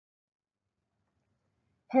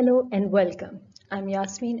Hello and welcome. I'm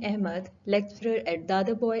Yasmin Ahmed, lecturer at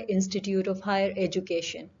Dadabhoy Institute of Higher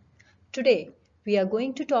Education. Today, we are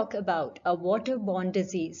going to talk about a waterborne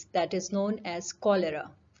disease that is known as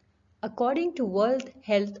cholera. According to World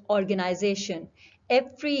Health Organization,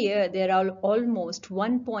 every year there are almost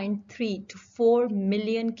 1.3 to 4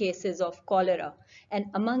 million cases of cholera, and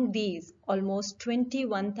among these, almost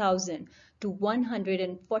 21,000 to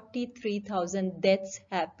 143,000 deaths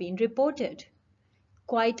have been reported.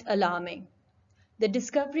 Quite alarming. The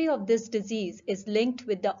discovery of this disease is linked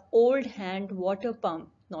with the old hand water pump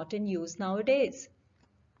not in use nowadays.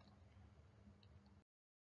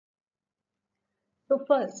 So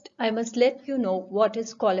first, I must let you know what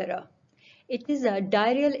is cholera. It is a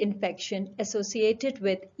diarrheal infection associated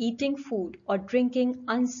with eating food or drinking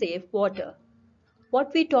unsafe water.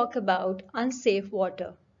 What we talk about unsafe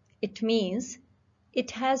water, it means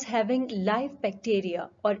it has having live bacteria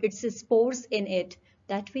or its spores in it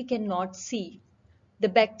that we cannot see. The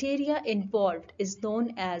bacteria involved is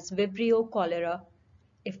known as Vibrio cholera.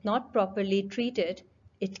 If not properly treated,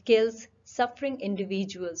 it kills suffering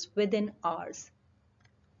individuals within hours.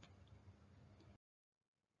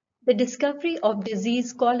 The discovery of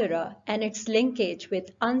disease cholera and its linkage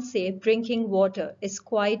with unsafe drinking water is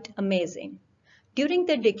quite amazing. During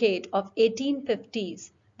the decade of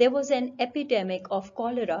 1850s, there was an epidemic of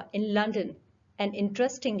cholera in London, and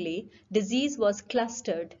interestingly, disease was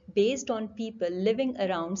clustered based on people living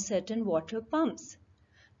around certain water pumps.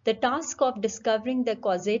 The task of discovering the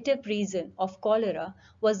causative reason of cholera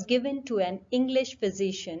was given to an English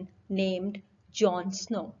physician named John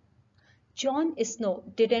Snow. John Snow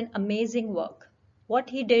did an amazing work. What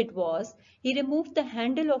he did was he removed the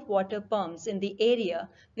handle of water pumps in the area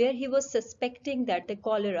where he was suspecting that the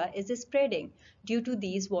cholera is spreading due to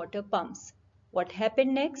these water pumps. What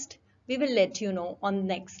happened next? We will let you know on the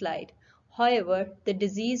next slide. However, the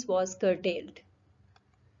disease was curtailed.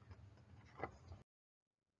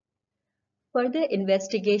 Further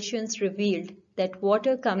investigations revealed that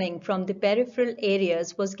water coming from the peripheral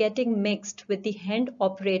areas was getting mixed with the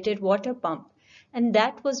hand-operated water pump, and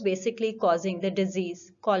that was basically causing the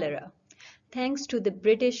disease cholera. Thanks to the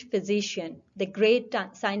British physician, the great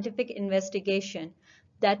scientific investigation,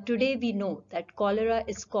 that today we know that cholera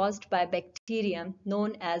is caused by bacterium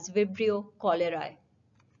known as Vibrio cholerae.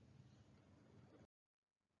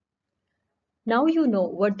 Now you know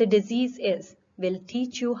what the disease is. We'll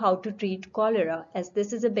teach you how to treat cholera as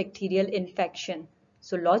this is a bacterial infection.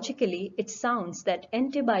 So logically, it sounds that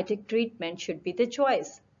antibiotic treatment should be the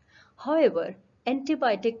choice. However,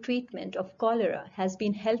 antibiotic treatment of cholera has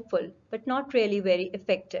been helpful but not really very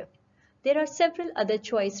effective. There are several other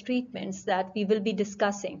choice treatments that we will be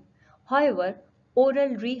discussing. However, oral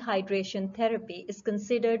rehydration therapy is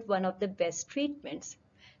considered one of the best treatments.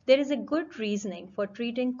 There is a good reasoning for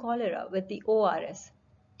treating cholera with the ORS.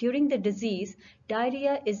 During the disease,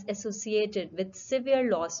 diarrhea is associated with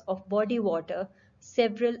severe loss of body water,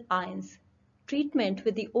 several ions. Treatment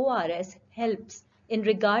with the ORS helps in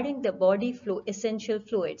regarding the body flow essential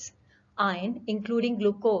fluids, iron including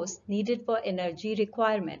glucose needed for energy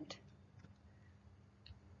requirement.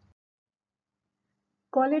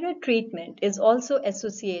 Cholera treatment is also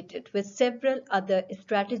associated with several other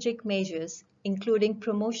strategic measures, including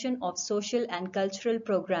promotion of social and cultural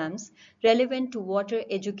programs relevant to water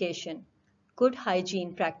education, good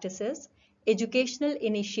hygiene practices, educational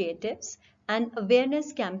initiatives, and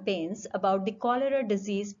awareness campaigns about the cholera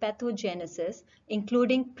disease pathogenesis,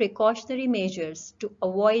 including precautionary measures to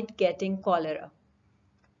avoid getting cholera.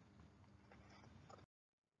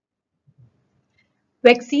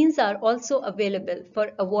 Vaccines are also available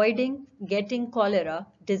for avoiding getting cholera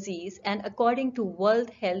disease, and according to World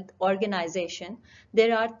Health Organization,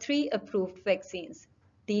 there are 3 approved vaccines.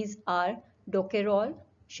 These are Dockerol,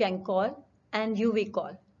 Shankol, and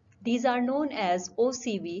Uvicol. These are known as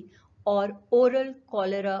OCV or oral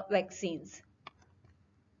cholera vaccines.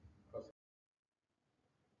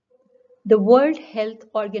 The World Health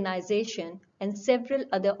Organization and several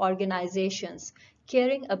other organizations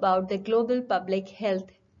caring about the global public health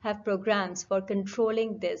have programs for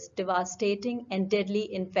controlling this devastating and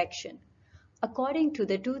deadly infection. According to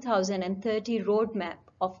the 2030 Roadmap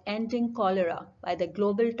of Ending Cholera by the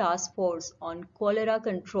Global Task Force on Cholera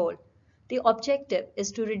Control, the objective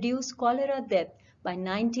is to reduce cholera death by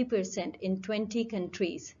 90% in 20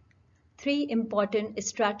 countries. 3 important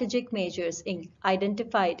strategic measures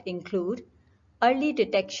identified include early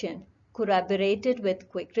detection corroborated with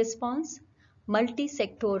quick response,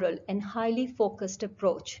 multi-sectoral and highly focused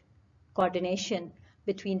approach, coordination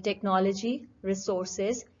between technology,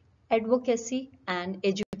 resources, advocacy, and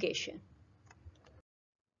education.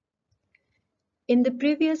 In the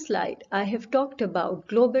previous slide, I have talked about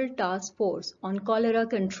Global Task Force on Cholera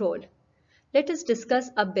Control. Let us discuss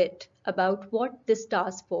a bit about what this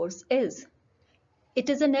task force is. It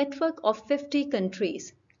is a network of 50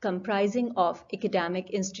 countries comprising of academic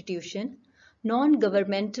institutions,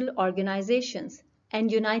 non-governmental organizations,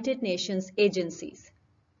 and United Nations agencies.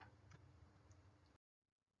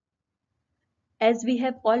 As we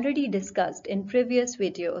have already discussed in previous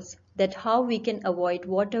videos, that how we can avoid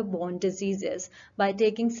waterborne diseases by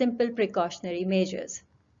taking simple precautionary measures.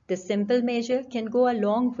 This simple measure can go a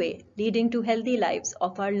long way, leading to healthy lives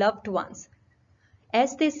of our loved ones.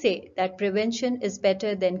 As they say that prevention is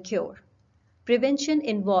better than cure. Prevention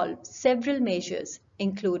involves several measures,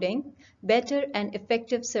 including better and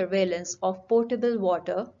effective surveillance of potable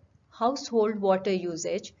water, household water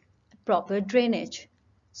usage, proper drainage,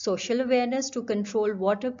 social awareness to control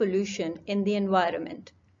water pollution in the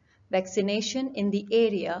environment, vaccination in the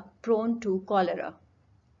area prone to cholera.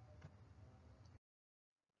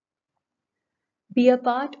 Be a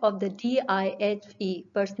part of the DIHE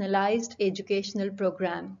personalized educational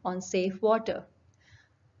program on safe water.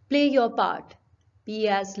 Play your part. Be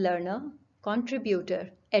as learner,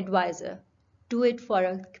 contributor, advisor. Do it for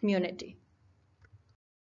a community.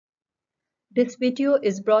 This video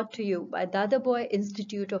is brought to you by Dadabhoy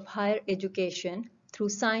Institute of Higher Education through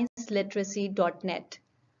scienceliteracy.net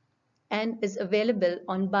and is available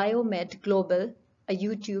on Biomed Global, a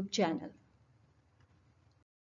YouTube channel.